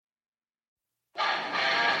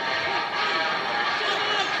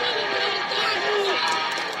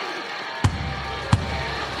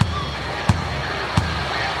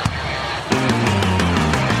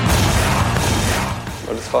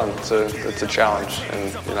fun. It's a challenge,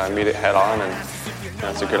 and I meet it head on, and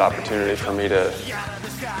it's a good opportunity for me to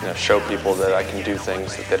show people that I can do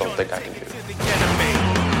things that they don't think I can do.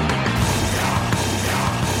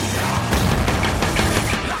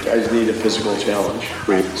 I just need a physical challenge.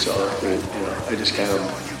 Right. So, I just kind of,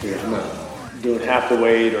 I'm not doing half the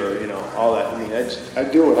weight or, all that. I mean, I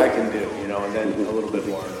do what I can do, and then a little bit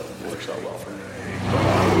more works out well for me.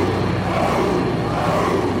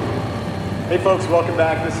 Hey folks, welcome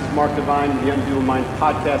back. This is Mark Devine with the Unbeatable Mind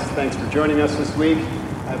podcast. Thanks for joining us this week.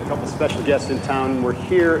 I have a couple special guests in town. We're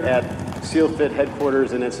here at SealFit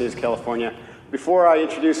headquarters in Encinitas, California. Before I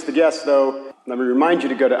introduce the guests, though, let me remind you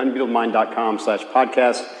to go to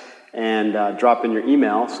unbeatablemindcom/podcast and drop in your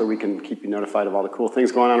email so we can keep you notified of all the cool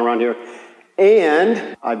things going on around here.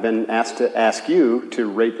 And I've been asked to ask you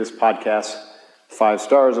to rate this podcast 5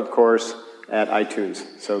 stars, of course, at iTunes.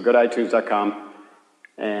 So go to itunes.com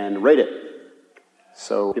and rate it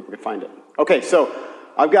so people can find it. Okay, so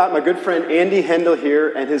I've got my good friend Andy Hendel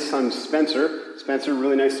here and his son Spencer. Spencer,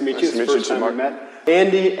 really nice to meet you. It's the first time we met.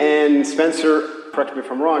 Andy and Spencer, correct me if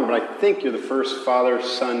I'm wrong, but I think you're the first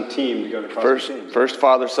father-son team to go to CrossFit Games. First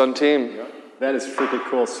father-son team. Yeah. That is freaking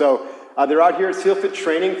cool. So they're out here at SealFit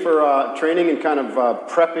training and kind of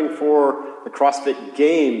prepping for the CrossFit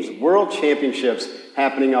Games World Championships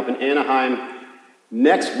happening up in Anaheim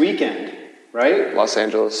next weekend, right? Los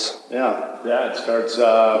Angeles. Yeah. Yeah, it starts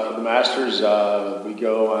for the Masters. We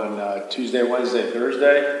go on Tuesday, Wednesday,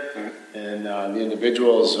 Thursday. And the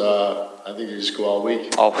individuals, I think they just go all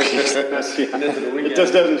week. All week. It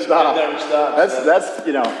just doesn't stop. It never stops. That's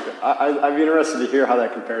I'd be interested to hear how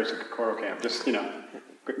that compares to Kokoro Camp. Just,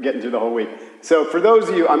 getting through the whole week. So for those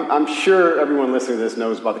of you, I'm sure everyone listening to this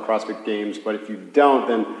knows about the CrossFit Games, but if you don't,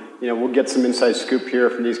 then, we'll get some inside scoop here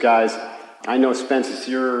from these guys. I know, Spence, it's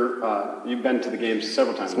you've been to the games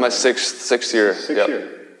several times. It's my sixth year. Sixth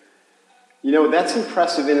year. That's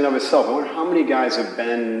impressive in and of itself. I wonder how many guys have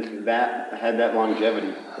had that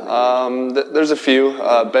longevity. There's a few.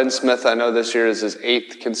 Ben Smith, I know this year is his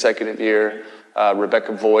 8th consecutive year.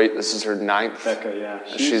 Rebecca Voigt, this is her 9th. Rebecca, yeah.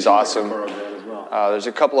 She's awesome. As well. There's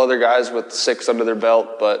a couple other guys with 6 under their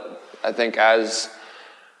belt, but I think as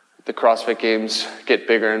the CrossFit Games get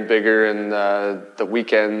bigger and bigger and the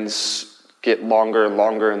weekends get longer and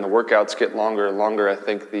longer and the workouts get longer and longer, I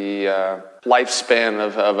think the lifespan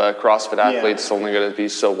of a CrossFit athlete is only going to be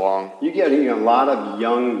so long. You get a lot of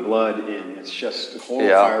young blood in. It's just total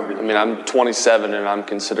fire. I mean, I'm 27 and I'm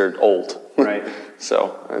considered old. Right.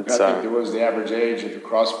 So it's. I think it was the average age of the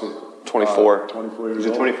CrossFit. 24. 24 years old. Is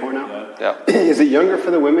it 24 now? Yeah. Is it younger for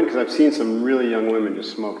the women? Because I've seen some really young women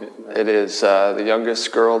just smoke it. It is. The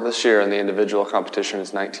youngest girl this year in the individual competition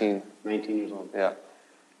is 19. 19 years old. Yeah.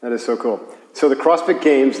 That is so cool. So the CrossFit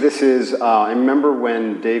Games, this is, I remember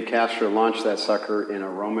when Dave Castro launched that sucker in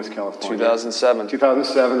Aromas, California. 2007.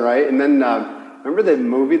 2007, right? And then, remember the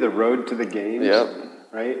movie, The Road to the Games? Yep.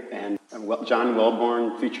 Right? And John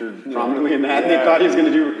Wellborn featured prominently in that. And they thought he was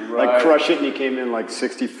going to do, crush it, and he came in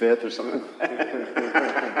 65th or something.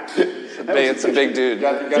 It's a big dude.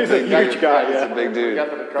 He's a huge guy, yeah. He's a big dude.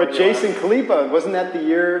 But Jason Khalipa, wasn't that the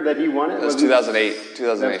year that he won it? It was 2008.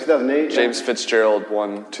 2008. James Fitzgerald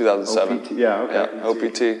won 2007. OPT, yeah, okay. Yeah,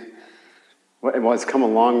 OPT. Well, it's come a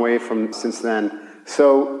long way since then.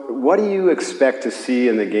 So what do you expect to see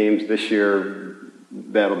in the games this year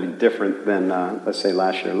that'll be different than, let's say,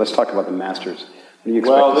 last year? Let's talk about the Masters. What do you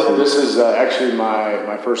expect to see? This is actually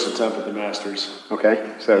my first attempt at the Masters.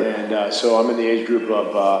 Okay. So I'm in the age group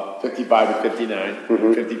of 55 to 59.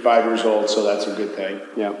 I'm 55 years old, so that's a good thing.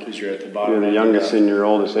 Yeah. Because you're at the bottom. You're the youngest in your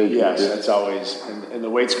oldest age group. Yes, that's always, and the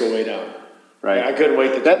weights go way down. Right. Yeah, I couldn't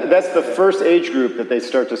wait. That's the first age group that they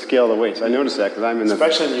start to scale the weights. I noticed that because I'm in the...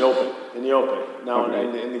 Especially in the open. Now,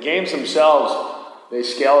 in the games themselves, they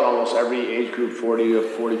scale it almost every age group, 40 to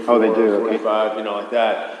 44, they do, 45, like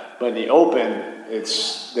that. But in the open,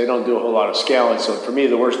 they don't do a whole lot of scaling. So for me,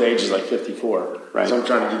 the worst age is 54. Right. So I'm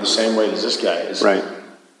trying to do the same weight as this guy is. Right.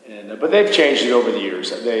 And but they've changed it over the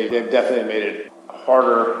years. They've definitely made it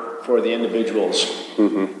harder for the individuals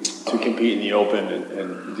to compete in the open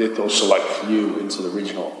and get those select few into the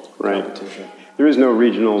regional competition. There is no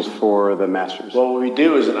regionals for the Masters. Well, what we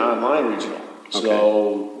do is an online regional. Okay.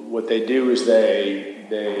 So what they do is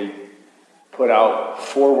they put out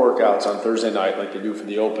 4 workouts on Thursday night like they do for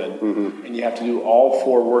the Open, and you have to do all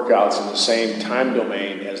 4 workouts in the same time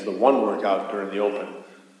domain as the 1 workout during the Open.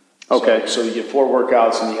 Okay. So you get 4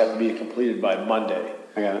 workouts and you have to be completed by Monday.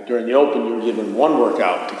 I got it. During the Open, you were given 1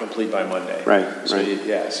 workout to complete by Monday. Right. So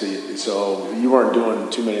you weren't doing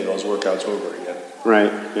too many of those workouts over again.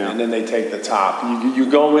 Right. Yeah. And then they take the top. You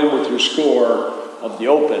go in with your score of the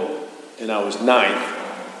Open, and I was 9th.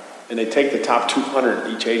 and they take the top 200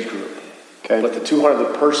 in each age group. Okay. But the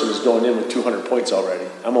 200th person is going in with 200 points already.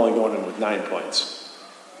 I'm only going in with 9 points.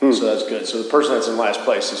 So that's good. So the person that's in last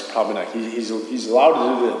place is probably not. He's allowed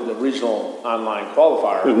to do the regional online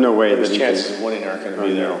qualifier. There's no way that his chances of winning aren't going to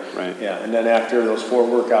be there. No, right. Yeah, and then after those 4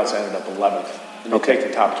 workouts, I ended up 11th. And they take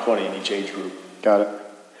the top 20 in each age group. Got it.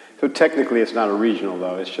 So technically, it's not a regional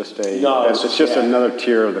though. It's just it's just yeah. another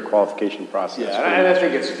tier of the qualification process. Yeah, and I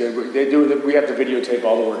think it's good. We have to videotape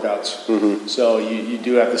all the workouts, so you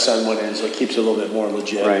do have to send one in, so it keeps it a little bit more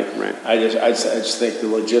legit. Right. I just think the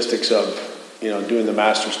logistics of doing the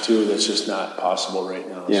Masters too, that's just not possible right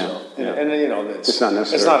now. Yeah. So, and it's not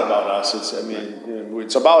necessary. It's not about us.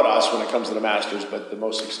 It's about us when it comes to the Masters, but the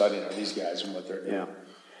most exciting are these guys and what they're doing. Yeah.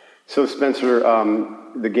 So Spencer,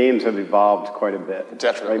 the games have evolved quite a bit.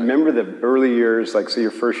 Definitely. Right? Remember the early years, like say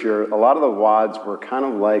your first year, a lot of the WODs were kind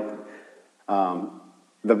of like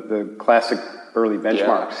the classic early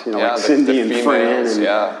benchmarks, like Cindy and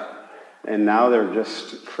Fran. And now they're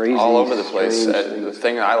just crazy. All over the place. The things.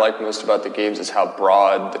 thing I like most about the games is how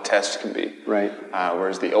broad the test can be. Right.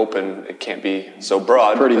 Whereas the Open, it can't be so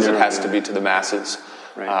broad because it has to be to the masses.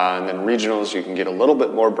 Right. And then regionals, you can get a little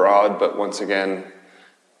bit more broad, but once again,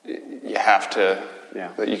 you have to.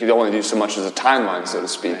 Yeah. You can only do so much as a timeline, so to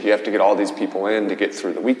speak. Right. You have to get all these people in to get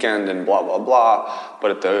through the weekend and blah blah blah.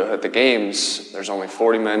 But at the games, there's only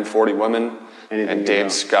 40 men, 40 women. And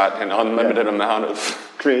Dave's got an unlimited amount of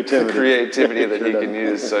creativity that he can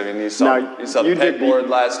use. So, I mean, you saw the pegboard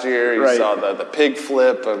last year. You saw the pig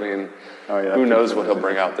flip. I mean, who knows what he'll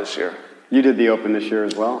bring out this year. You did the Open this year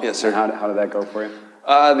as well? Yes, sir. And how did that go for you?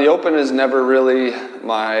 The Open is never really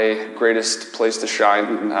my greatest place to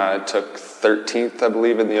shine. I took 13th, I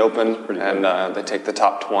believe, in the Open. And they take the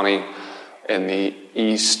top 20 in the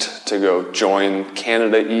East to go join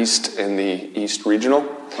Canada East in the East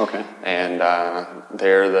Regional. Okay. And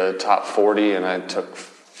they're the top 40, and I took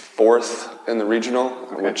 4th in the regional,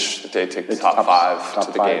 which they take the top 5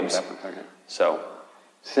 to the games. Okay. So,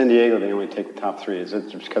 San Diego, they only take the top 3. Is it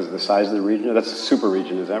just because of the size of the region? That's a super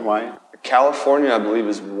region. Is that why? California, I believe,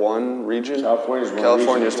 is one region. California's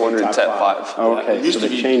one region. It's at 5. Oh, okay, so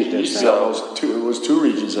they changed it. So it was 2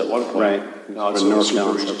 regions at one point. Right. Now it's a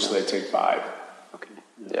super region, so they take 5. Okay.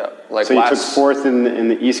 Yeah. Like so you took 4th in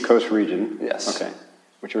the East Coast region. Yes. Okay.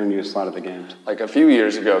 Which are going to use a lot of the games. Like a few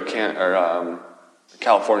years ago,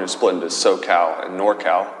 California split into SoCal and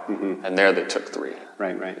NorCal, and there they took 3.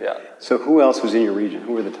 Right. Yeah. So who else was in your region?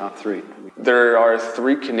 Who were the top 3? There are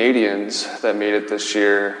 3 Canadians that made it this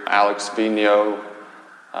year: Alex Vigneault,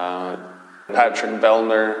 Patrick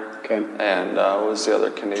Bellner, and what was the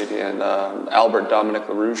other Canadian? Albert Dominic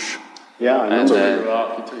LaRouche. Yeah, I and remember. then,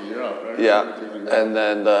 you took it off, right? Yeah, and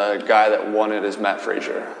then the guy that won it is Matt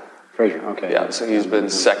Frazier. Frazier, okay. Yeah, so he's been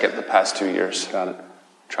second the past 2 years. Got it.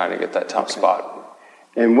 Trying to get that top spot.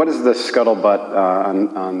 And what is the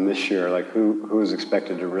scuttlebutt on this year? Like who is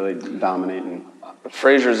expected to really dominate?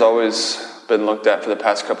 Frazier's always been looked at for the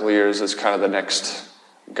past couple of years as kind of the next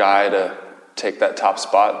guy to take that top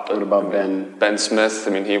spot. But, what about Ben? Ben Smith,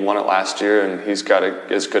 I mean, he won it last year, and he's got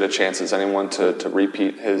as good a chance as anyone to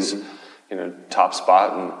repeat his top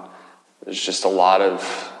spot. And there's just a lot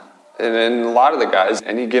of... And a lot of the guys,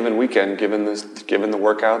 any given weekend, given the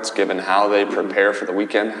workouts, given how they prepare for the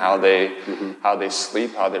weekend, how they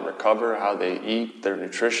sleep, how they recover, how they eat, their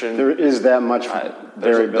nutrition. There is that much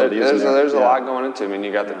variability. There's a lot going into it. I mean,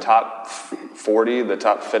 you got the top 40, the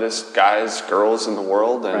top fittest guys, girls in the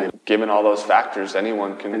world, and given all those factors,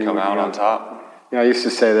 anyone can come out on top. Yeah, I used to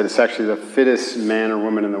say that it's actually the fittest man or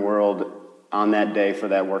woman in the world on that day for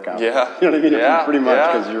that workout. Yeah. You know what I mean? Yeah. Pretty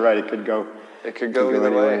much, because you're right. It could go. It could go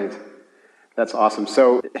either way. That's awesome.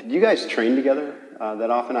 So, do you guys train together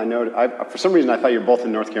that often? I know. For some reason, I thought you were both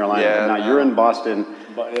in North Carolina. Yeah, but now you're in Boston.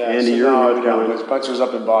 Andy, you're in North Carolina. Spencer's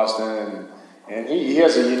up in Boston, and he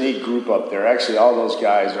has a unique group up there. Actually, all those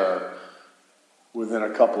guys are within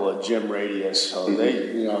a couple of gym radius. So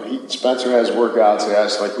Spencer has workouts. They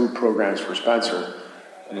ask like who programs for Spencer,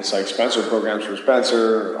 and it's like Spencer programs for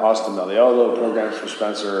Spencer. Austin Meliolo programs for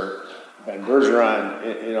Spencer. Ben Bergeron,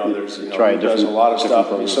 he does a lot of stuff.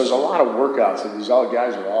 So there's a lot of workouts, and these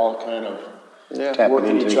guys are all kind of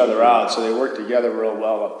working each other out. So they work together real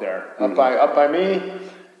well up there. Up by me,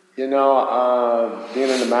 being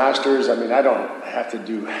in the Masters, I mean, I don't have to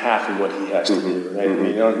do half of what he has to do. Right? I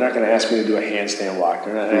mean, they're not going to ask me to do a handstand walk.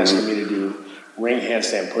 They're not asking me to do ring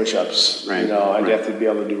handstand push-ups. Right. I'd have to be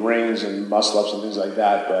able to do rings and muscle-ups and things like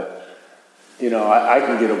that, but. I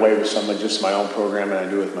can get away with some of just my own program, and I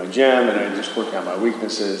do with my gym, and I just work on my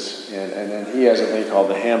weaknesses. And then he has a thing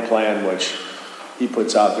called the hand plan, which he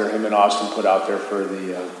puts out there, him and Austin put out there for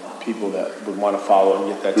the people that would want to follow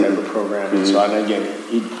and get that type of program. And so, and again,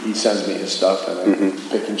 he sends me his stuff, and I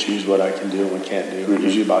pick and choose what I can do and what can't do.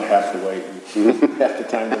 Usually about half the weight, and half the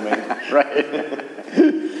time domain.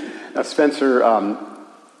 Right. Now, Spencer,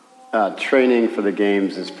 training for the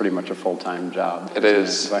games is pretty much a full-time job. It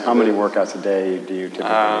is. So how many workouts a day do you typically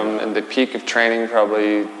do? In the peak of training,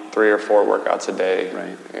 probably 3 or 4 workouts a day.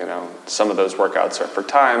 Right. You know, some of those workouts are for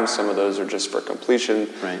time, some of those are just for completion.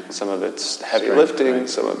 Right. Some of it's heavy Strength, lifting, right.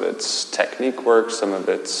 some of it's technique work, some of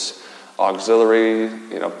it's auxiliary,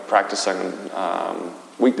 you know, practicing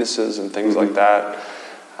weaknesses and things like that.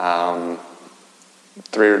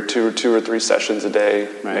 2 or 3 sessions a day,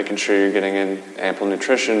 right. making sure you're getting in ample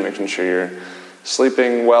nutrition, making sure you're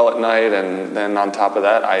sleeping well at night, and then on top of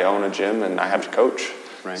that, I own a gym and I have to coach.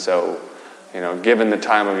 Right. So, you know, given the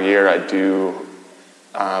time of year, I do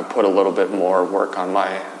put a little bit more work on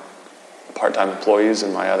my part-time employees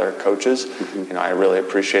and my other coaches. You know, I really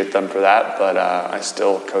appreciate them for that, but I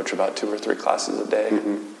still coach about 2 or 3 classes a day.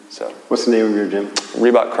 So, What's the name of your gym?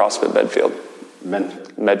 Reebok CrossFit Medfield.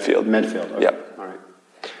 Medfield. Okay. Yep. All right.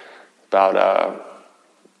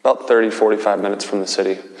 About 30, 45 minutes from the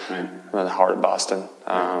city. Right. I'm in the heart of Boston,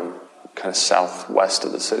 kind of southwest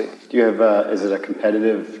of the city. Do you have? Is it a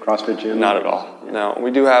competitive CrossFit gym? Not at all. No,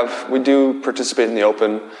 we do participate in the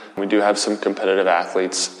Open. We do have some competitive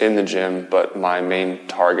athletes in the gym, but my main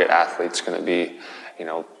target athlete's going to be, you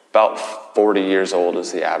know, about 40 years old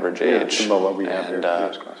is the average age. Yeah, about what we have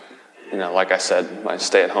here. You know, like I said, my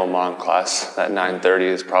stay-at-home mom class at 9:30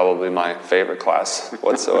 is probably my favorite class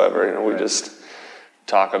whatsoever. You know, we just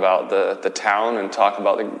talk about the town and talk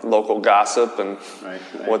about the local gossip and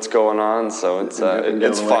what's going on. So it's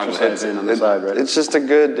fun. It's just a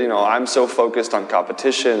good, you know, I'm so focused on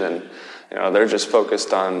competition, and you know, they're just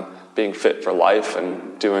focused on being fit for life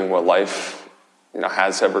and doing what life, you know,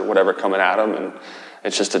 has whatever coming at them, and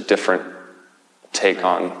it's just a different take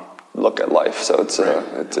on look at life. So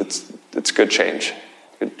it's good change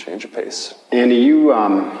of pace. Andy, you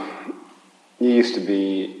used to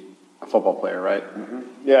be a football player, right?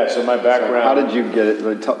 Yeah, so my background... So how did you get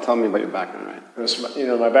it? Tell me about your background, right? You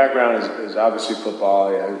know, my background is obviously football.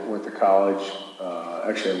 I went to college.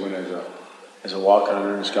 Actually, I went as a walk-on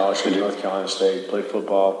under scholarship at North Carolina State, played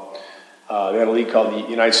football. They had a league called the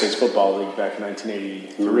United States Football League back in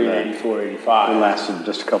 1983, 84, 85. It lasted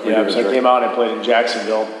just a couple of years. So I came out and I played in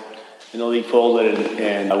Jacksonville, and the league folded,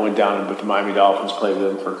 and I went down with the Miami Dolphins, played with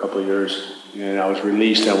them for a couple of years, and I was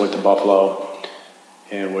released, and I went to Buffalo,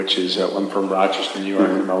 and which is, I'm from Rochester, New York,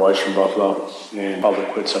 and my wife's from Buffalo, and called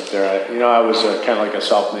it quits up there. I was kind of like a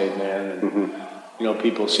self-made man, and you know,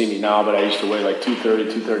 people see me now, but I used to weigh like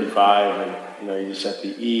 230, 235, and you know, you just have to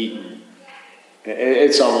eat.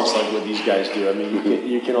 It's almost like what these guys do. I mean,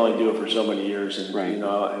 you can only do it for so many years, and you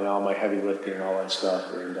know, and all my heavy lifting and all that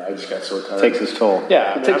stuff. And I just got so tired. It takes its toll.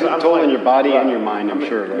 Yeah, it takes its toll on your body and your mind. I'm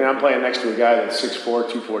sure. I mean, I'm playing next to a guy that's 6'4",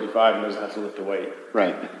 245, and doesn't have to lift a weight.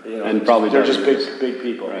 Right. You know, and probably they're just big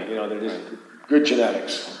people. Right. You know, they're just good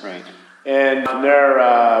genetics. Right. And from there,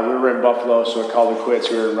 we were in Buffalo, so I called it quits.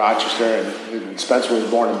 We were in Rochester, and Spencer was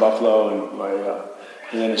born in Buffalo,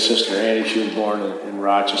 and then his sister Andy, she was born in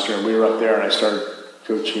Rochester, and we were up there, and I started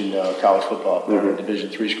coaching college football there at a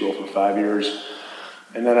Division III school for 5 years.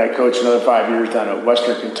 And then I coached another 5 years down at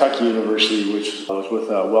Western Kentucky University, which I was with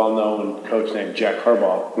a well-known coach named Jack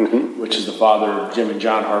Harbaugh, which is the father of Jim and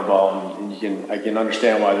John Harbaugh. And I can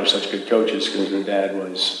understand why they're such good coaches, because their dad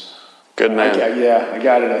was... Good man. I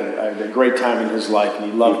got it. I had a great time in his life,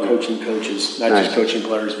 and he loved coaching coaches, not just coaching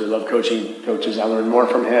players, but he loved coaching coaches. I learned more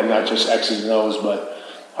from him, not just X's and O's, but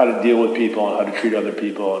how to deal with people and how to treat other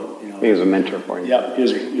people. And, you know, he was a mentor for you. Yeah, he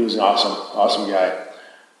was an awesome guy.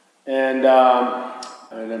 And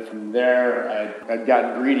then from there, I'd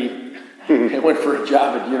gotten greedy. I went for a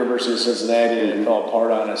job at the University of Cincinnati, and it fell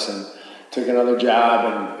apart on us, and took another job,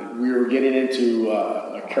 and we were getting into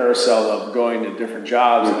a carousel of going to different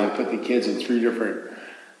jobs, and I put the kids in three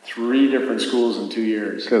different schools in 2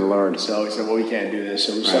 years. Good Lord. So we said, well, we can't do this.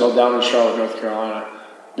 So we settled down in Charlotte, North Carolina.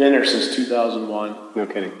 Been there since 2001. No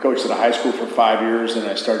kidding. Coached at a high school for 5 years, and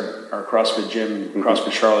I started our CrossFit gym,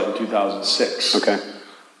 CrossFit Charlotte, in 2006. Okay.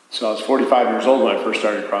 So I was 45 years old when I first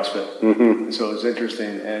started CrossFit. So it was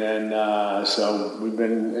interesting. And then, so we've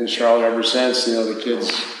been in Charlotte ever since. You know, the kids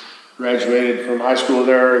graduated from high school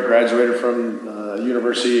there, graduated from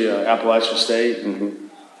University of Appalachian State.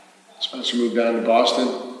 Spencer moved down to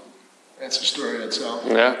Boston. That's a story in itself.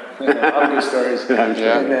 Yeah. A lot of good stories.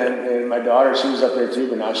 Yeah. And my daughter, she was up there too,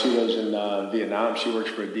 but now she lives in Vietnam. She works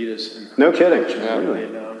for Adidas. No kidding. Yeah.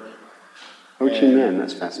 Vietnam. Coaching men,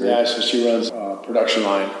 that's fascinating. Yeah, so she runs a production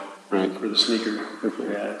line for the sneaker.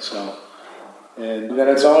 Yeah, so And then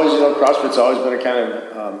it's always, CrossFit's always been a kind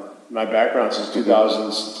of my background since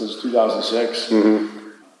 2006.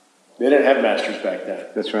 They didn't have masters back then.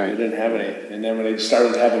 That's right. They didn't have any. And then when they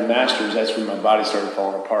started having masters, that's when my body started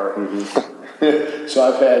falling apart. So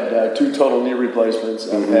I've had 2 total knee replacements.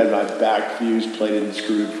 I've had my back fused, plated, and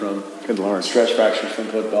screwed from stress fractures from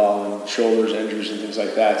football and shoulders, injuries, and things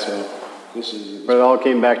like that. So this is. But it all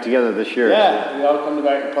came back together this year. Yeah, they all come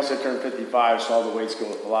back. Plus, I turned 55, so all the weights go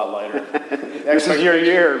a lot lighter. This is your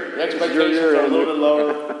year. The expectations are a little bit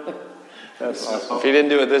lower. That's awesome. If he didn't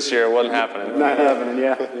do it this year, it wasn't happening. Not happening,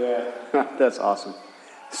 yeah. That's awesome.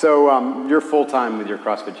 So you're full-time with your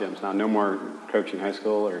CrossFit gyms now. No more coaching high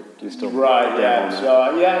school, or do you still? Right, yeah.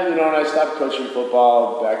 So, and I stopped coaching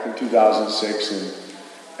football back in 2006, and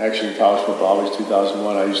actually in college football, it was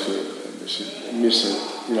 2001. I used to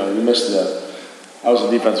I was a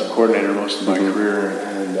defensive coordinator most of my career,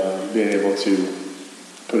 and being able to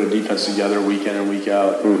put a defense together week in and week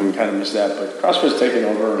out, and kind of miss that. But CrossFit's taken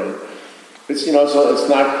over, and it's it's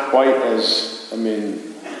not quite as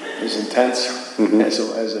intense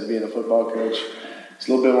as being a football coach. It's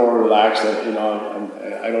a little bit more relaxed.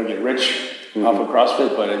 I don't get rich off of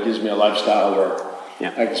CrossFit, but it gives me a lifestyle where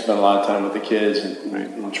I can spend a lot of time with the kids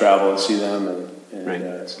and travel and see them.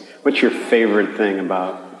 What's your favorite thing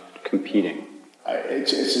about competing?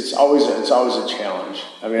 It's always a challenge.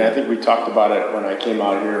 I think we talked about it when I came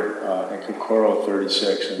out here at Kokoro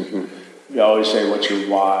 36, and we always say, "What's your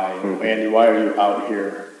why, Andy? Why are you out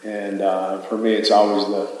here?" And for me, it's always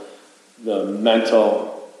the mental.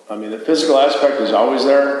 The physical aspect is always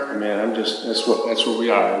there. That's what we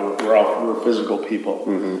are. We're physical people,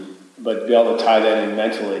 but to be able to tie that in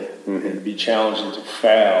mentally and be challenged and to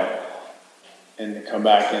fail and to come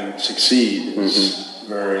back and succeed is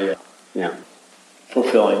very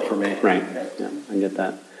fulfilling for me. Right. Yeah, I get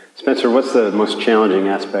that. Spencer, what's the most challenging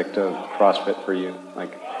aspect of CrossFit for you?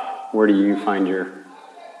 Like, where do you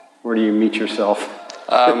meet yourself?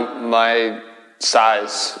 My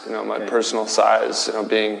size, my personal size,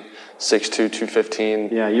 being 6'2", 215.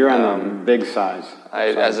 Yeah, you're on the big size.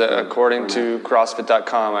 According to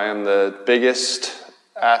CrossFit.com, I am the biggest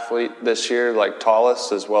athlete this year, like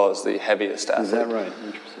tallest, as well as the heaviest athlete. Is that right?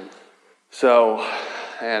 Interesting. So,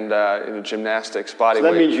 and gymnastics, body weight.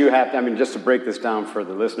 So that means you have to, just to break this down for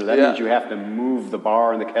the listener, that means you have to move the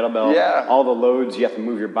bar and the kettlebell, all the loads, you have to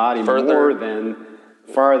move your body more than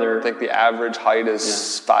farther. I think the average height is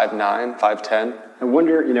 5'9", 5'10". I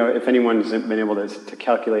wonder, if anyone's been able to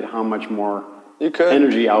calculate how much more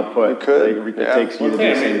energy output it takes you to do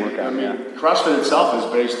the same workout. CrossFit itself is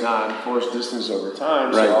based on force distance over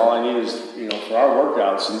time, so all I need is, for our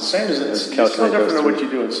workouts, and the same as it's no different than what you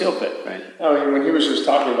do in SEALFIT. Right. When he was just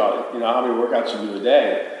talking about, how many workouts you do a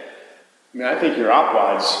day, I think your op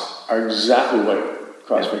WODs are exactly what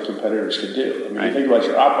CrossFit competitors could do. You think about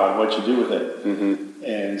your op WOD, what you do with it.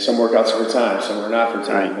 And some workouts are for time, some are not for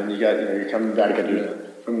time. And you got, you're coming back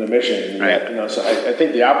from the mission. And so I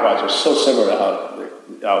think the op WODs are so similar to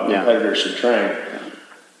how competitors should train.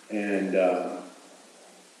 And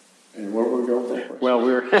where were we going with that? Well,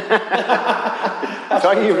 we're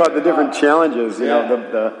talking about the different challenges,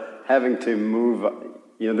 the having to move.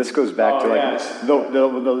 This goes back to the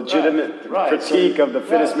legitimate critique of the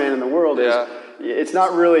fittest man in the world. It's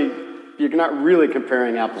not really. You're not really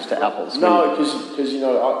comparing apples to apples. No, because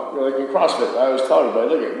like in CrossFit, I always tell everybody,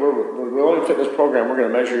 look, we're only a fitness program. We're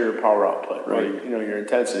going to measure your power output, your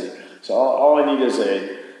intensity. So all I need is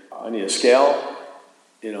I need a scale.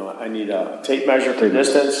 I need a tape measure for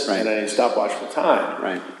distance, and I need a stopwatch for time.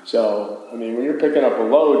 Right. So when you're picking up a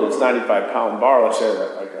load that's 95-pound bar, let's say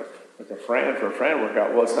like a Fran for a Fran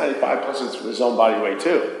workout, well, it's 95 plus it's his own body weight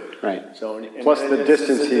too. Right. So plus the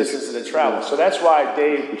distance that it travels. So that's why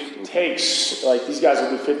Dave takes, like, these guys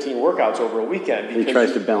will do 15 workouts over a weekend. Because he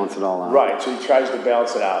tries to balance it all out. Right. So he tries to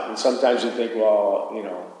balance it out. And sometimes you think, well,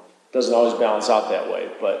 it doesn't always balance out that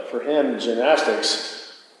way. But for him,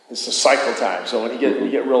 gymnastics, it's a cycle time. So when you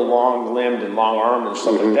get real long limbed and long armed and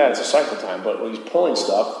stuff like that, it's a cycle time. But when he's pulling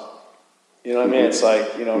stuff, it's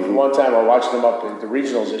like, for one time I watched him up at the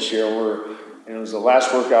regionals this year, and it was the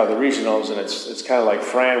last workout of the regionals, and it's kind of like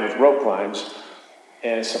Fran with rope climbs.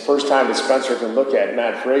 And it's the first time that Spencer can look at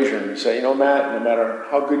Matt Frazier and say, Matt, no matter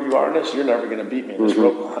how good you are in this, you're never going to beat me in this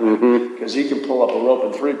rope climb. Because he can pull up a rope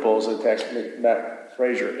in 3 pulls and it takes Matt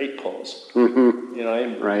Frazier 8 pulls.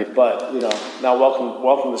 Right. But, now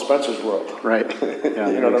welcome to Spencer's world. Right.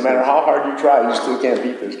 No matter how hard you try, you still can't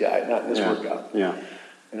beat this guy, not in this workout. Yeah.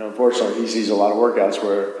 Unfortunately, he sees a lot of workouts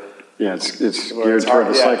where... it's geared toward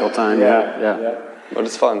the cycle time. Yeah. But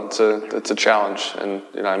it's fun. It's a challenge, and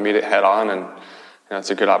I meet it head on, and it's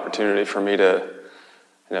a good opportunity for me to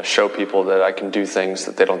show people that I can do things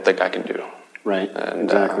that they don't think I can do. Right, And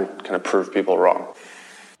exactly. kind of prove people wrong.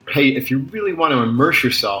 Hey, if you really want to immerse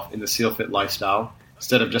yourself in the SealFit lifestyle,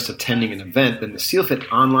 instead of just attending an event, then the SealFit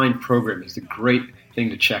online program is the great thing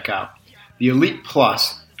to check out. The Elite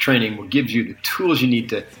Plus training will give you the tools you need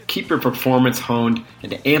to keep your performance honed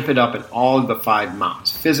and to amp it up in all of the 5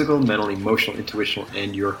 mountains: physical, mental, emotional, intuitional,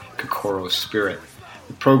 and your Kokoro spirit.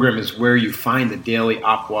 The program is where you find the daily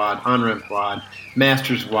op WOD, on-ramp WOD,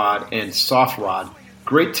 master's WOD, and soft WOD.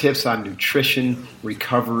 Great tips on nutrition,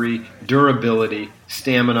 recovery, durability,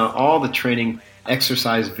 stamina, all the training,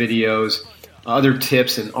 exercise videos, other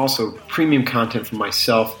tips, and also premium content from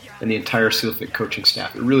myself and the entire SealFit coaching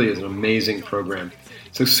staff. It really is an amazing program.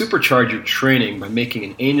 So supercharge your training by making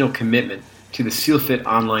an annual commitment to the SealFit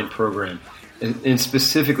online program, and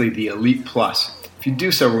specifically the Elite Plus. If you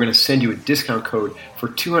do so, we're going to send you a discount code for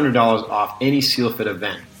 $200 off any SealFit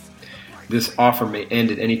event. This offer may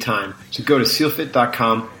end at any time, so go to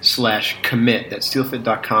sealfit.com/commit. That's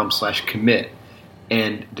sealfit.com/commit,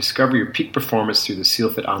 and discover your peak performance through the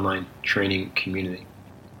SealFit online training community.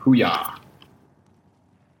 Hoo-yah!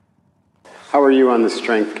 How are you on the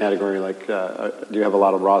strength category? Like, do you have a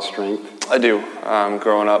lot of raw strength? I do.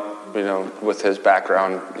 Growing up, with his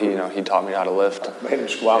background, he taught me how to lift. I made him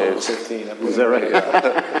squat when he was 15. Is that right?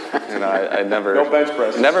 I never... No bench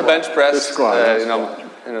press. Never bench press. Just squat.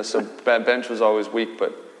 So bench was always weak,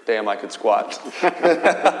 but damn, I could squat.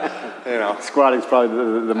 Squatting's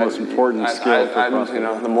probably the most important skill for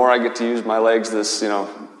CrossFit. The more I get to use my legs this,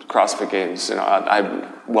 CrossFit Games, I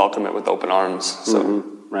welcome it with open arms. So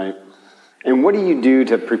Right. And what do you do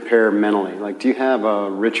to prepare mentally? Like, do you have a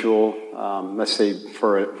ritual, let's say,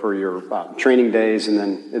 for your training days, and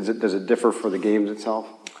then does it differ for the games itself?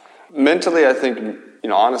 Mentally, I think,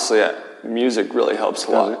 honestly, music really helps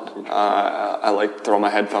a lot. I like to throw my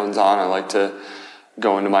headphones on. I like to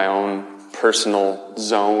go into my own personal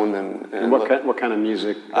zone. And what kind of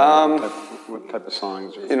music? What type of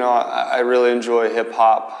songs? I really enjoy hip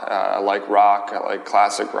hop. I like rock. I like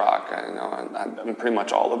classic rock. I'm pretty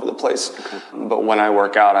much all over the place. Okay. But when I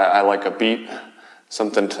work out, I like a beat,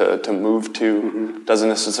 something to move to. Doesn't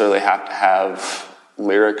necessarily have to have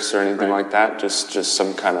lyrics or anything like that. Just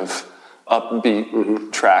some kind of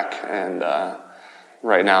upbeat track. And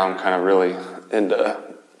right now, I'm kind of really into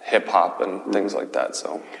hip hop and things like that.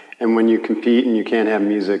 So. And when you compete and you can't have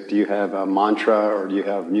music, do you have a mantra or do you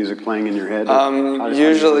have music playing in your head?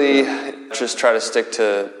 Usually just try to stick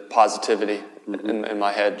to positivity in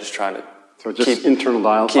my head, just trying to positive internal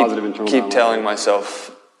dialogue. Keep telling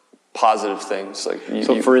myself positive things.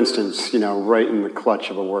 For instance, right in the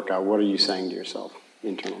clutch of a workout, what are you saying to yourself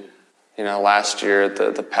internally? Last year at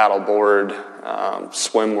the paddleboard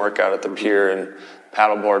swim workout at the pier, and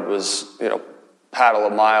paddleboard was, paddle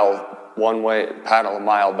a mile one way, paddle a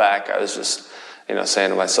mile back. I was just, saying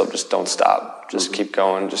to myself, just don't stop. Just keep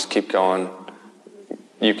going. Just keep going.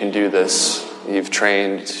 You can do this. You've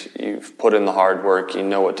trained. You've put in the hard work. You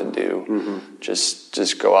know what to do.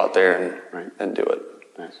 Just go out there and do it.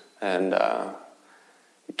 Nice. And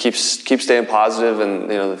keep staying positive.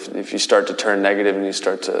 And if you start to turn negative and you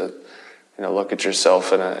start to look at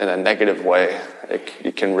yourself in a negative way,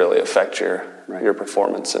 it can really affect your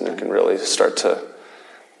performance, and it can really start to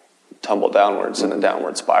tumble downwards in a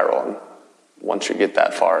downward spiral. And once you get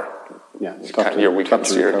that far, your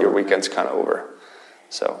weekend's kind of over.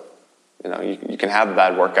 So, you can have a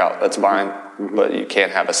bad workout, that's fine, but you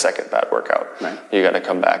can't have a second bad workout. Right. You got to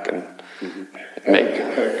come back and make.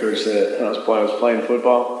 Coach said, I was playing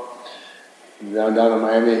football down in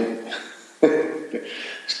Miami.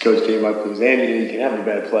 This coach came up and said, Andy, you can have a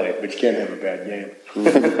bad play, but you can't have a bad game.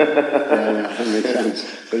 That makes sense.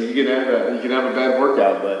 So you can have a bad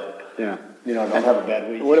workout, but don't have a bad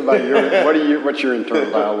week. What about what's your internal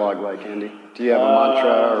dialogue like, Andy? Do you have a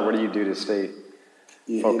mantra, or what do you do to stay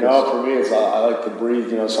focused? For me, I like to breathe.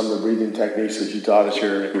 Some of the breathing techniques that you taught us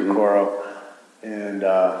here at Kokoro, and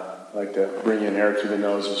I like to bring in air through the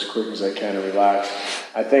nose as quick as I can and relax.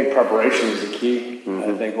 I think preparation is the key.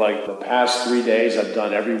 I think the past 3 days, I've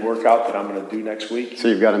done every workout that I'm going to do next week. So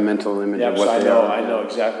you've got a mental image of what they are. I know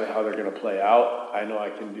exactly how they're going to play out. I know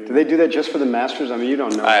I can do. Do they do that just for the Masters? I mean, you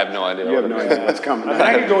don't know. I have no idea. You have no idea what's coming.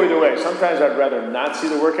 I can go either way. Sometimes I'd rather not see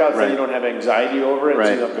the workouts, so you don't have anxiety over it, so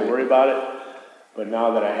you don't have to worry about it. But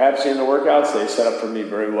now that I have seen the workouts, they set up for me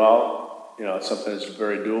very well. It's something that's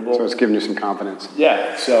very doable. So it's giving you some confidence.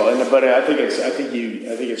 Yeah. So, but I think it's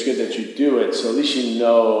good that you do it. So at least you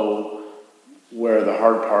know where the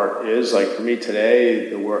hard part is. Like for me today,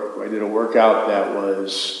 I did a workout that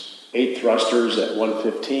was 8 thrusters at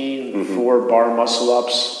 115, 4 bar muscle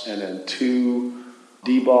ups, and then 2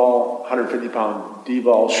 D-ball, 150-pound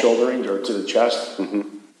D-ball shouldering or to the chest.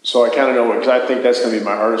 So I kind of know, because I think that's going to be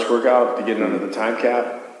my hardest workout, to get it under the time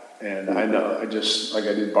cap. And I know, I just, like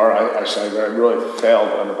I did bar, I really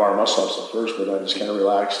failed on the bar muscle-ups at first, but I just kind of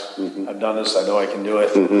relaxed. I've done this, I know I can do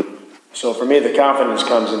it. So for me, the confidence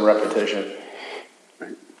comes in repetition.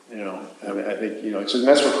 You know, I mean, I think, you know, and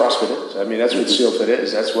that's what CrossFit is. I mean, that's what SealFit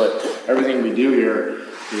is. That's what everything we do here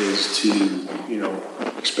is to, you know,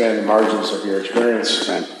 expand the margins of your experience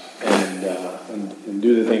and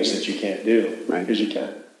do the things that you can't do because you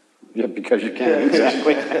can. Yeah, because you can,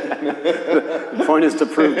 exactly. The point is to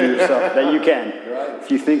prove to yourself that you can. Right.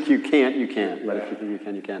 If you think you can't, you can't. But if you think you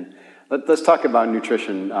can, you can. Let's talk about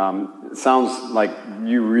nutrition. It sounds like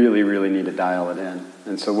you really, really need to dial it in.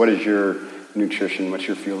 And so what is your nutrition, what's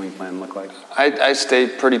your fueling plan look like? I stay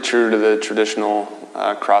pretty true to the traditional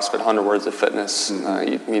CrossFit 100 words of fitness.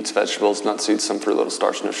 Eat meats, vegetables, nuts, seeds, some fruit, little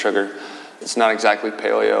starch, no sugar. It's not exactly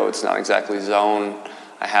paleo. It's not exactly zone.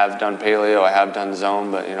 I have done paleo. I have done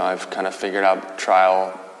zone, but, you know, I've kind of figured out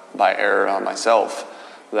trial by error on myself.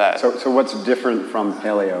 So what's different from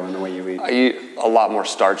paleo in the way you eat? I eat a lot more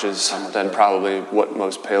starches than probably what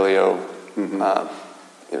most paleo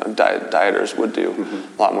dieters would do.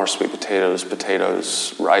 A lot more sweet potatoes,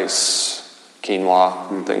 rice,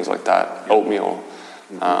 quinoa, things like that, oatmeal.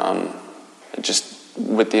 Just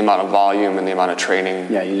with the amount of volume and the amount of training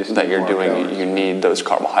that you're doing, you need those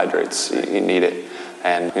carbohydrates. You need it.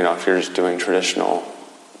 And, you know, if you're just doing traditional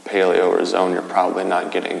paleo or zone, you're probably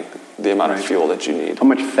not getting the amount of fuel that you need. How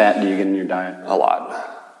much fat do you get in your diet? A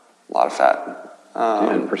lot of fat.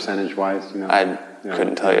 And percentage-wise, you know? I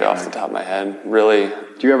couldn't tell you off the top of my head. Really.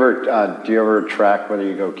 Do you ever track whether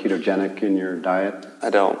you go ketogenic in your diet? I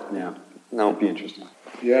don't. Yeah. No. It'd be interesting.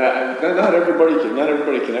 Yeah, not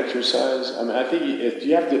everybody can exercise. I mean, I think if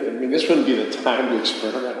you have to, I mean, this wouldn't be the time to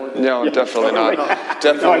experiment with it. No, definitely not.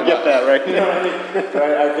 Definitely no, I get that, right? You know what I mean? But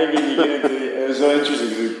I think if you get into it was so interesting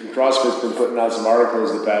because CrossFit's been putting out some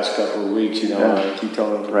articles the past couple of weeks, you know, on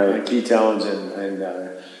ketones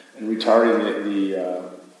and retarding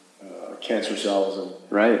the cancer cells and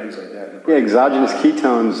things like that. Yeah, exogenous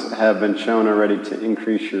ketones have been shown already to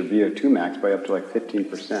increase your VO2 max by up to like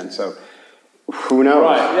 15%. So who knows?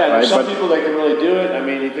 Right, yeah. There's some people that can really do it. I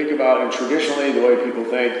mean, you think about it traditionally, the way people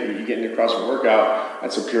think, you get into a CrossFit workout,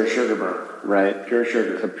 that's a pure sugar burn. Right. Pure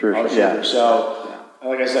sugar. It's a pure sugar. Yeah. So,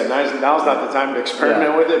 like I said, now's not the time to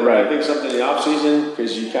experiment with it, but I think something in the off season,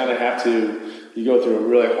 because you kind of have to, you go through a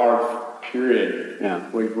really hard period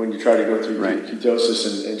when you try to go through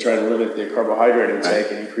ketosis and try to limit the carbohydrate intake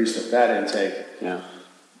and increase the fat intake. Yeah.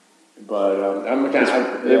 But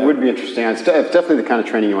it would be interesting. It's definitely the kind of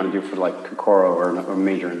training you want to do for like Kokoro or a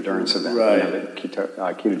major endurance event. Right. You know,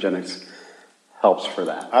 ketogenics helps for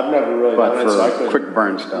that. I've never really done it, so I couldn't. Quick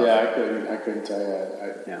burn stuff. Yeah, I couldn't tell you.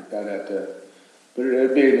 I'd have to. But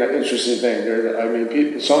it'd be an interesting thing. I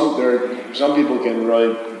mean, some people can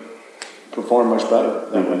really perform much better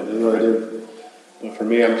that way. They really do. But for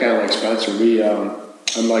me, I'm kind of like Spencer.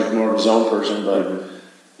 I'm like more of a zone person, but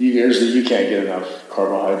you can't get enough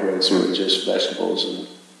carbohydrates with just vegetables and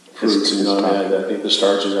fruits. I think the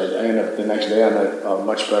starches. I end up the next day. I'm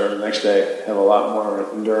much better. The next day, have a lot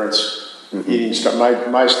more endurance. Eating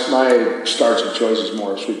my starch of choice is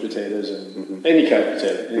more sweet potatoes and any kind of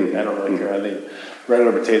potato. I don't really care. I think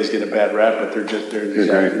regular potatoes get a bad rap, but they're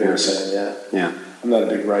exactly the same. Yeah. I'm not a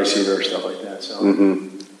big rice eater or stuff like that. So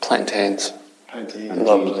plantains.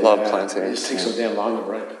 Love plantains. It just takes so damn long to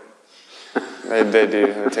ripen. They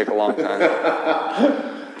do. They take a long time.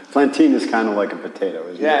 Plantain is kind of like a potato,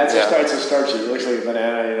 isn't it? It's a starchy. It looks like a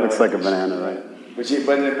banana. You know, looks like a banana, right? But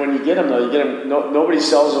when you get them, though, nobody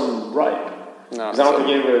sells them ripe. No. Because I don't think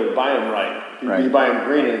anybody would buy them ripe. You buy them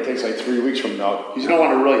green, and it takes like 3 weeks from now. Because you don't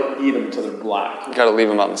want to really eat them until they're black. You got to leave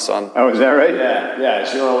them out in the sun. Oh, is that right? Yeah.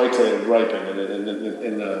 So you don't want to wait till they ripen,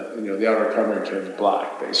 and the outer covering turns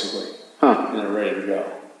black, basically, and they're ready to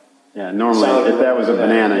go. Yeah. Normally, if that was a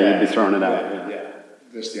banana, you'd be throwing it out. Yeah.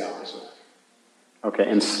 Just the opposite. Okay,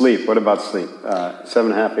 and sleep. What about sleep?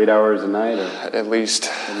 7.5, 8 hours a night? Or? At least.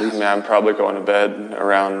 I mean, I'm probably going to bed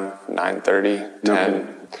around 9:30, 10. Okay.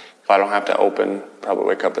 If I don't have to open, probably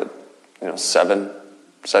wake up at 7,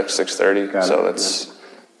 6:30. So that's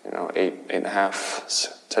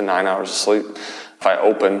 8.5 to 9 hours of sleep. If I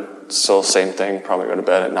open, still same thing. Probably go to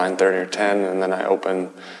bed at 9:30 or 10, and then I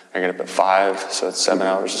get up at 5. So it's 7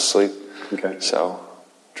 hours of sleep. Okay. So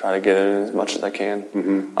try to get in as much as I can.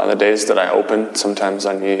 On the days that I open, sometimes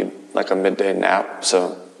I need like a midday nap.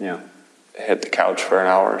 So hit the couch for an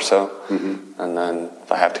hour or so, and then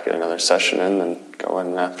if I have to get another session in, then go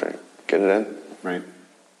in after, get it in. Right.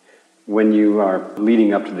 When you are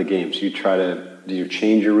leading up to the games, you try to do you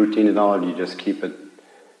change your routine at all, or do you just keep it,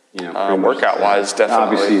 workout-wise, definitely.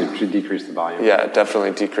 Obviously, it should decrease the volume. Yeah,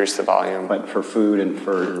 definitely decrease the volume. But for food and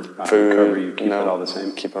for recovery, you keep it all the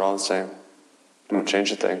same? Keep it all the same. Don't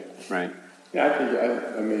change a thing. Right. Yeah,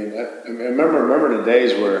 I remember the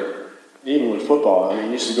days where, even with football,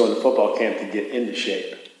 you used to go into football camp to get into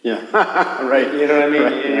shape. Yeah, right. You know what I mean?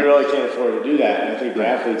 Right, And you really can't afford to do that. And I think the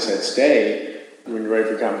athletes that stay, when you're ready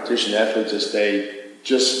for competition, the athletes that stay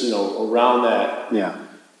just, around that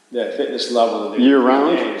fitness level.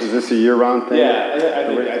 Year-round? Is this a year-round thing? Yeah,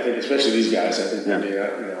 I think especially these guys, I think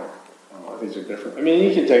these are different.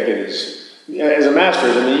 You can take it as a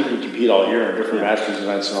Masters, you can compete all year in different Masters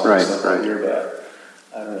events and all that stuff all year, but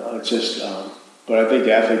I don't know, it's just, but I think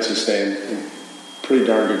the athletes will stay in pretty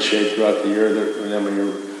darn good shape throughout the year, and then when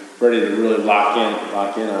you're ready to really lock in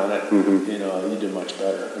on it, you do much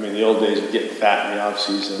better. The old days of getting fat in the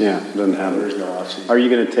off-season. Yeah, doesn't happen. There's no off-season. Are you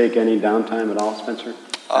going to take any downtime at all, Spencer?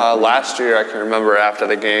 Last year, I can remember after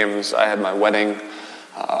the games, I had my wedding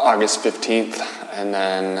August 15th, and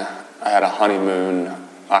then I had a honeymoon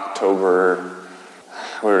October.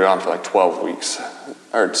 We were gone for like 12 weeks.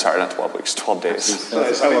 Or, sorry, not 12 weeks, 12 days.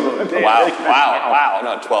 Wow.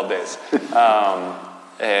 No, 12 days.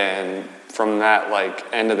 And from that,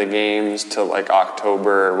 end of the games to,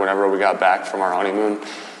 October, whenever we got back from our honeymoon,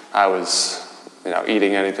 I was,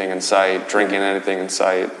 eating anything in sight, drinking anything in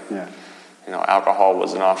sight. Yeah. Alcohol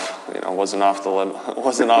wasn't off the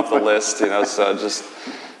list, so just,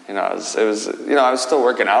 it was, I was still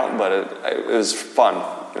working out, but it was fun,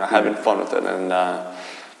 having fun with it, and,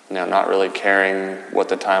 not really caring what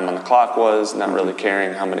the time on the clock was, not really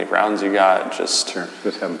caring how many rounds you got, just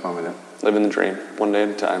having fun with it. Living the dream, one day at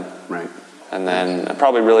a time. Right. And then I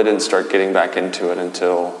probably really didn't start getting back into it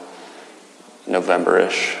until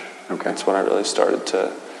November-ish. Okay. That's when I really started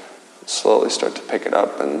to slowly start to pick it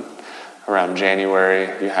up, and around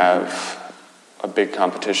January, you have a big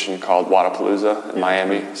competition called Wadapalooza in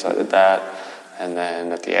Miami, so I did that. And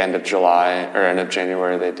then at the end of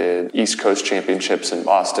January, they did East Coast Championships in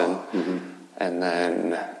Boston. Mm-hmm. And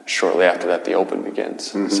then shortly after that, the Open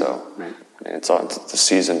begins. Mm-hmm. So the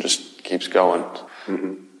season just keeps going.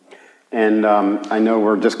 Mm-hmm. And I know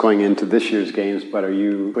we're just going into this year's games, but are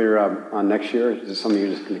you clear on next year? Is this something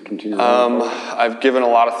you're just going to continue? I've given a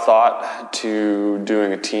lot of thought to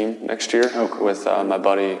doing a team next year with my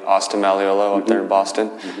buddy Austin Malleolo up there in Boston.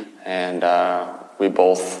 Mm-hmm. And we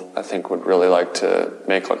both, I think, would really like to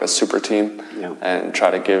make a super team and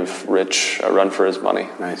try to give Rich a run for his money.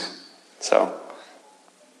 Nice. So,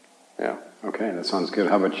 yeah. Okay, that sounds good.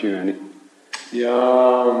 How about you, Andy?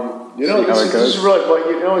 Yeah, this is really,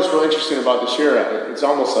 what's really interesting about this year, it's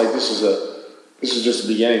almost like this is just the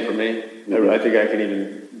beginning for me. Mm-hmm. I think I can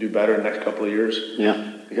even do better in the next couple of years.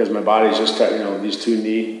 Yeah. Because my body's just, these full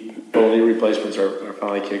knee replacements are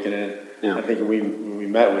finally kicking in. Yeah. I think when we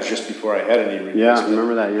met, it was just before I had a knee replacement. Yeah, I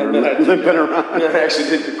remember that. You've been around. I actually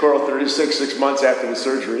did the Coral 36 6 months after the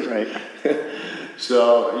surgery. Right.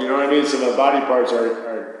 So, you know what I mean? So my body parts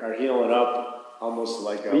are healing up. Almost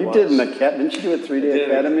like you did didn't you do a 3-day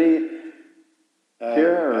academy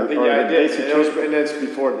here? I think I did. And that's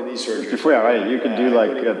before the knee surgery. Before, right? You could do like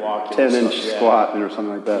a 10-inch squat or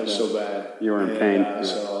something like that. It was so bad. You were in pain.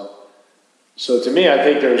 So to me, I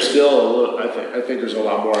think there's still I think there's a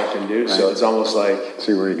lot more I can do. Right. So it's almost like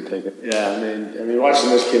see where you can take it. Yeah, I mean, watching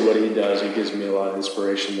this kid, what he does, it gives me a lot of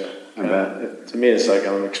inspiration. To me, it's like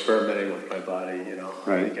I'm experimenting with my body.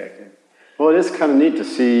 Right. I think I can. Well, it is kind of neat to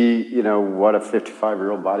see, what a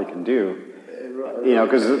 55-year-old body can do.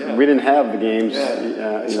 Because we didn't have the games.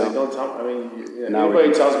 Yeah. It's like, don't tell me.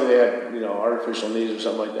 Anybody tells me they have, artificial knees or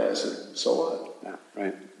something like that, I said, so what? Yeah,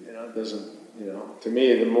 right. It doesn't, to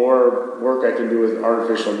me, the more work I can do with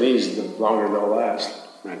artificial knees, the longer they'll last.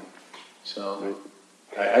 Right. So,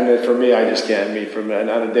 and for me, I just can't. On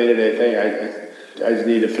a day-to-day thing, I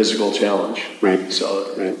need a physical challenge. Right.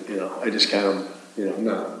 So, I just kind of,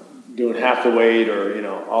 not doing half the weight or,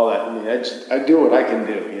 all that. I do what I can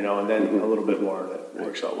do, and then a little bit more that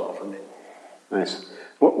works out well for me. Nice.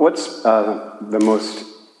 What's the most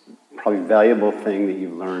probably valuable thing that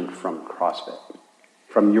you've learned from CrossFit,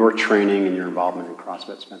 from your training and your involvement in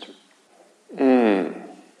CrossFit, Spencer?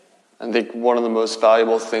 I think one of the most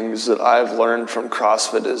valuable things that I've learned from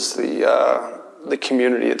CrossFit is the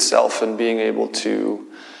community itself and being able to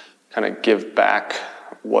kind of give back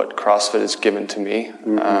what CrossFit has given to me.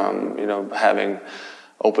 Mm-hmm. Having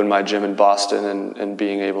opened my gym in Boston and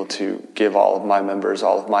being able to give all of my members,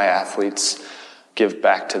 all of my athletes, give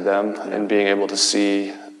back to them and being able to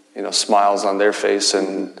see, smiles on their face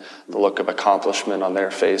and the look of accomplishment on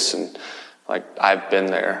their face. And I've been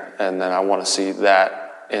there, and then I want to see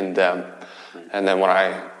that in them. And then when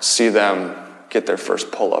I see them get their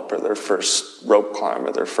first pull-up or their first rope climb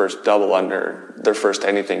or their first double under, their first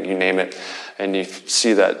anything, you name it, and you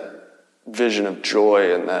see that vision of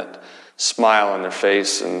joy and that smile on their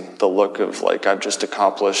face and the look of like, I've just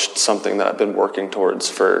accomplished something that I've been working towards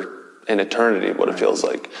for an eternity, what it feels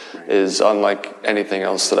like, is unlike anything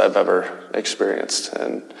else that I've ever experienced.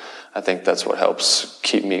 And I think that's what helps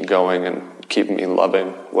keep me going and keep me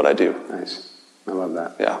loving what I do. Nice. I love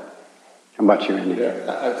that. Yeah. How about you, Andy?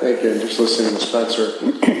 Yeah, I think, and just listening to Spencer,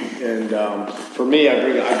 and for me, I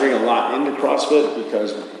bring a lot into CrossFit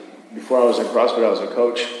because before I was in CrossFit, I was a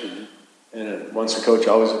coach, and once a coach,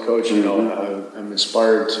 always a coach. You know, I'm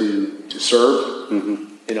inspired to serve,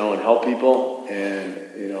 you know, and help people,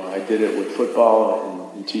 and you know, I did it with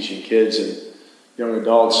football and teaching kids and young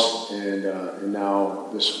adults, and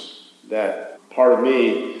now that part of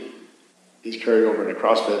me is carried over into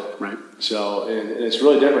CrossFit. Right. So, and it's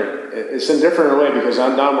really different. It's different in a way because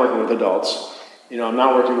I'm not working with adults. You know, I'm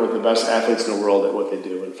not working with the best athletes in the world at what they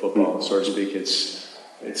do in football, so to speak. It's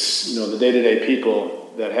you know, the day-to-day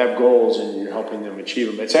people that have goals and you're helping them achieve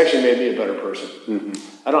them. It's actually made me a better person.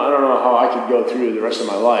 I don't know how I could go through the rest of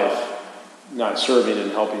my life not serving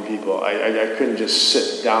and helping people. I couldn't just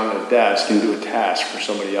sit down at a desk and do a task for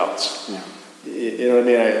somebody else. Yeah. You know what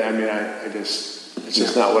I mean? I just, it's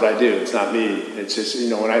just not what I do. It's not me. It's just, you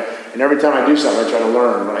know, and every time I do something, I try to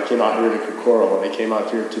learn. When I came out here to Kokoro, when I came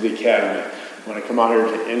out here to the academy, when I come out here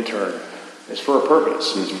to intern, it's for a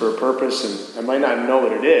purpose. It's for a purpose, and I might not know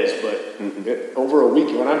what it is, but over a week,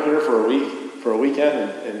 when I'm here for a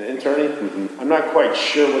weekend and interning, I'm not quite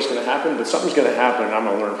sure what's going to happen, but something's going to happen, and I'm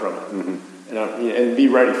going to learn from it. And be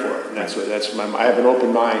ready for it. And I have an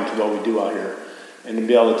open mind to what we do out here, and to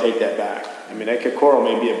be able to take that back. I mean, at Kokoro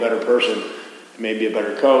may be a better person, may be a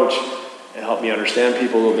better coach, and help me understand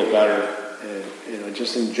people a little bit better. And you know,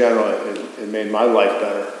 just in general, it made my life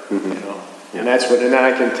better. You know, and that's what. And then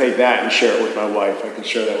I can take that and share it with my wife. I can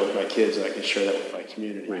share that with my kids, and I can share that with my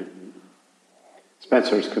community. Right.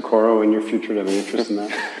 Spencer, is Kokoro in your future? Do you have any interest in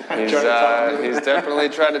that? He's definitely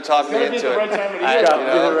tried to talk me into it. It's got to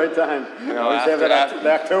be the right time. You know,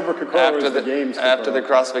 the October Kokoro is the games. After the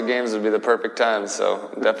CrossFit Games would be the perfect time,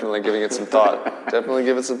 so I'm definitely giving it some thought. Definitely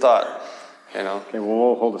give it some thought. You know. Okay, well,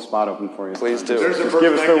 we'll hold a spot open for you. Please do. Just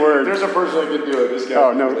give us the word. There's a person that could do it. This guy.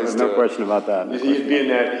 Oh no, there's no question about that. He'd be in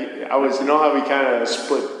that. You know how we kind of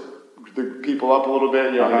split the people up a little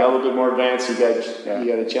bit. You know, you got a little bit more advanced. You got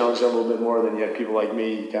to challenge them a little bit more than you had people like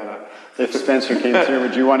me. Kind of. If Spencer came through,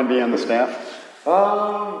 would you want to be on the staff?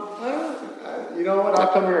 You know what?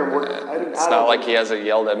 I'll come here and work. It's not like he hasn't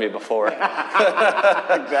yelled at me before.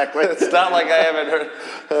 Exactly. It's not like I haven't heard.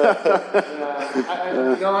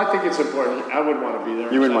 No, I think it's important. I would want to be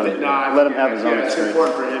there. You would want to let him have his own space. It's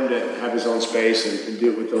important for him to have his own space and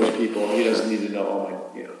do it with those people. He doesn't need to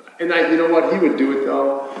know, you know. And you know what? He would do it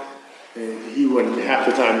though. And he wouldn't, half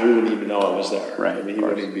the time, we wouldn't even know I was there. Right. I mean, he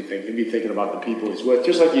wouldn't even be thinking. He'd be thinking about the people he's with,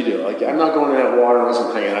 just like you do. Like, I'm not going in that water unless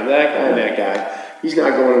I'm hanging on that guy and that guy. He's not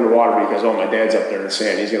going in the water because, my dad's up there in the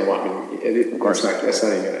sand. He's going to want me. Of course, that's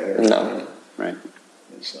not even going to happen. No. Right.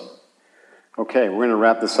 And so. Okay, we're going to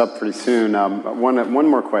wrap this up pretty soon. One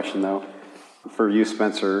more question, though, for you,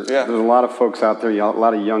 Spencer. Yeah. There's a lot of folks out there, a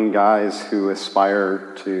lot of young guys who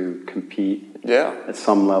aspire to compete at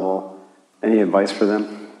some level. Any advice for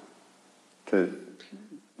them to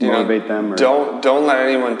motivate them? Or? Don't let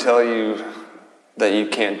anyone tell you that you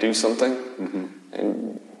can't do something.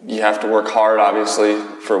 And you have to work hard, obviously,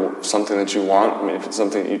 for something that you want. I mean, if it's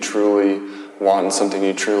something that you truly want and something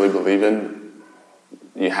you truly believe in,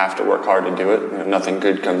 you have to work hard to do it. You know, nothing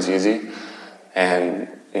good comes easy. And,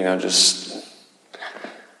 you know, just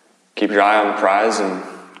keep your eye on the prize and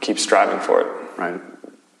keep striving for it. Right.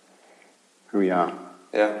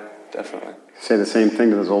 Yeah, definitely. Say the same thing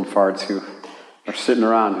to those old farts who are sitting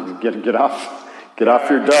around. Get off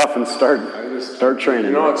your duff and start training.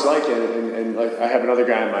 You know what it's like, and like I have another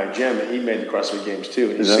guy in my gym, and he made the CrossFit Games too,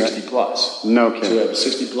 and he's 60 plus. No kidding. So we have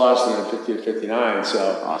 60 plus and then 50 to 59.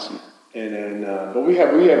 So awesome. And then, but we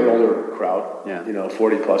have an older crowd, you know,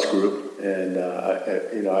 40 plus group, and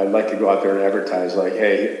you know, I'd like to go out there and advertise like,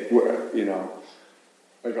 hey, you know,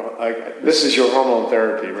 like this is your hormone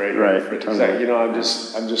therapy, right? Right. Totally. You know, I'm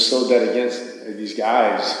just so dead against these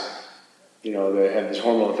guys. You know, they have this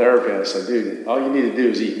hormone therapy, and I said, dude, all you need to do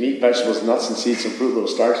is eat meat, vegetables, nuts, and seeds, some fruit, little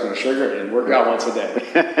starch, and sugar, and work out once a day.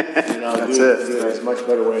 You know, That's it. It's a much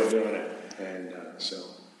better way of doing it. And so.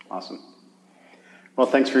 Awesome. Well,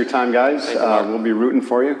 thanks for your time, guys. We'll be rooting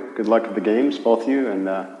for you. Good luck at the games, both of you, and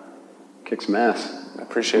kick some ass. I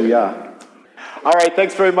appreciate it. Yeah. All right,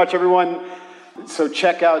 thanks very much, everyone. So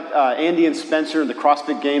check out Andy and Spencer, the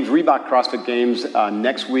CrossFit Games, Reebok CrossFit Games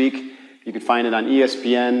next week. You can find it on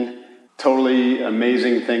ESPN. Totally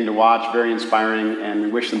amazing thing to watch, very inspiring, and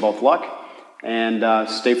we wish them both luck. And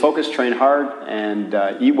stay focused, train hard, and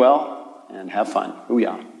eat well, and have fun.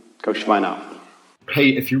 Booyah. Coach Devine out. Hey,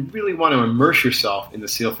 if you really want to immerse yourself in the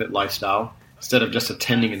SealFit lifestyle, instead of just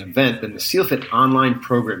attending an event, then the SealFit online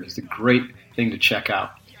program is the great thing to check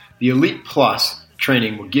out. The Elite Plus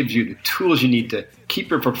training will give you the tools you need to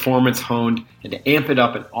keep your performance honed and to amp it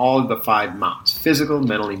up in all of the 5 mounts: physical,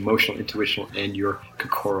 mental, emotional, intuitional, and your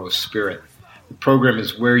Kokoro spirit. The program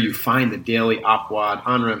is where you find the daily op WOD,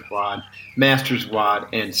 on-ramp WOD, master's WOD,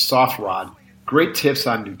 and soft WOD. Great tips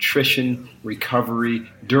on nutrition, recovery,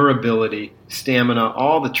 durability, stamina,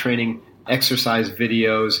 all the training, exercise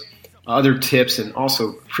videos, other tips, and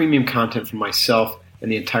also premium content from myself and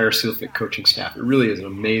the entire SealFit coaching staff. It really is an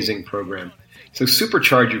amazing program. So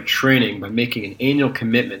supercharge your training by making an annual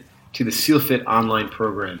commitment to the SealFit online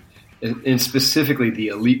program, and specifically the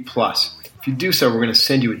Elite Plus. If you do so, we're going to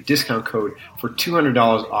send you a discount code for $200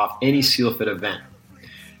 off any SealFit event.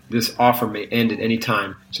 This offer may end at any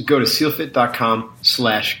time. So go to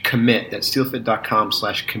sealfit.com/commit. That's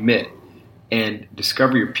sealfit.com/commit and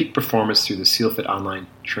discover your peak performance through the SealFit online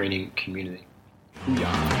training community. Lock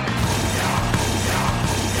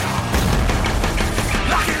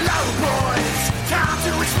it low, boys. Time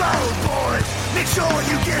to explode, boys. Make sure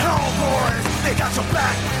you get home, boys. They got your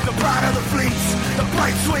back, the pride of the fleets, the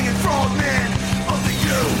bright swinging frog men of the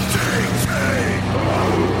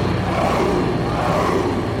UTT.